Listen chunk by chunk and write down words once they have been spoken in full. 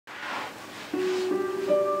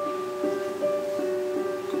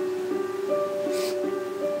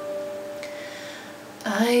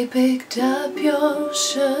I picked up your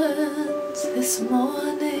shirt this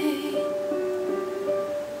morning.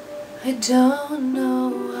 I don't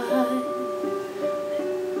know why,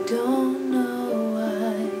 I don't know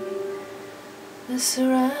why. Mess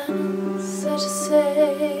around, such to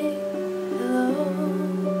say hello.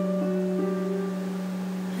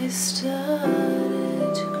 I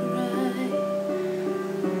started to cry,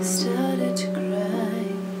 started to cry.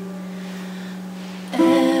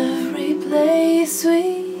 Every place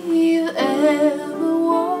we've ever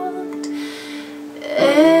walked,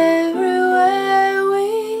 everywhere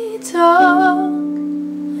we talk,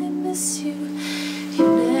 I miss you, you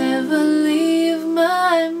never leave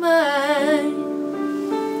my mind.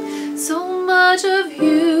 So much of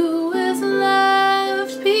you is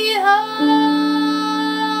left behind.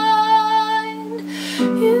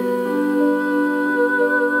 You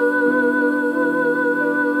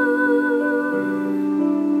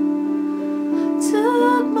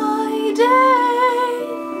took my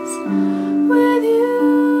days with you,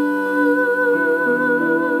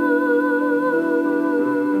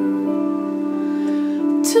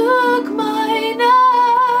 took my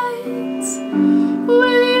nights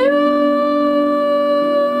with you.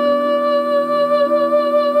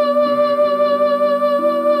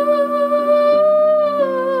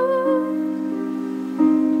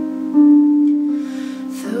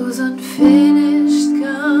 Those unfinished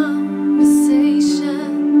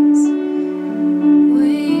conversations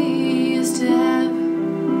we used to have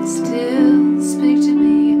still speak to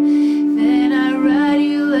me. Then I write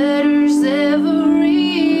you letters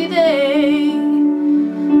every day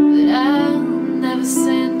that I'll never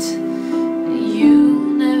send, you'll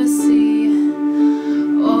never see.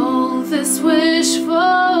 All this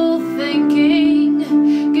wishful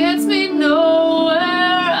thinking gets me nowhere.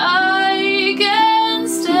 I can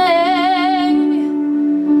stay,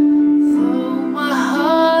 though my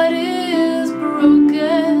heart is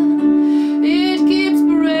broken. It keeps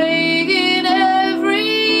breaking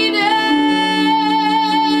every day.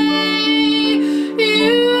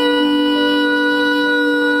 You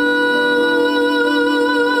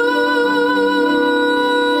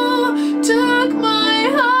took my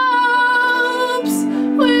hopes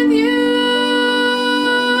with you,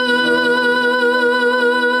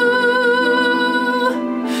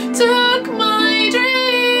 took my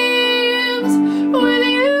dreams with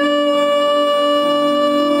you.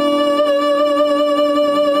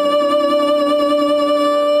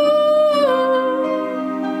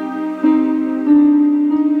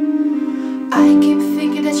 I keep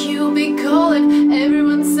thinking that you'll be calling.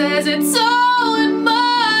 Everyone says it's all in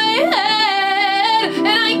my head, and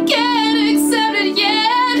I can't accept it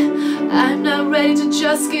yet. I'm not ready to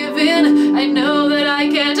just give in. I know that I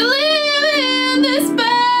can't live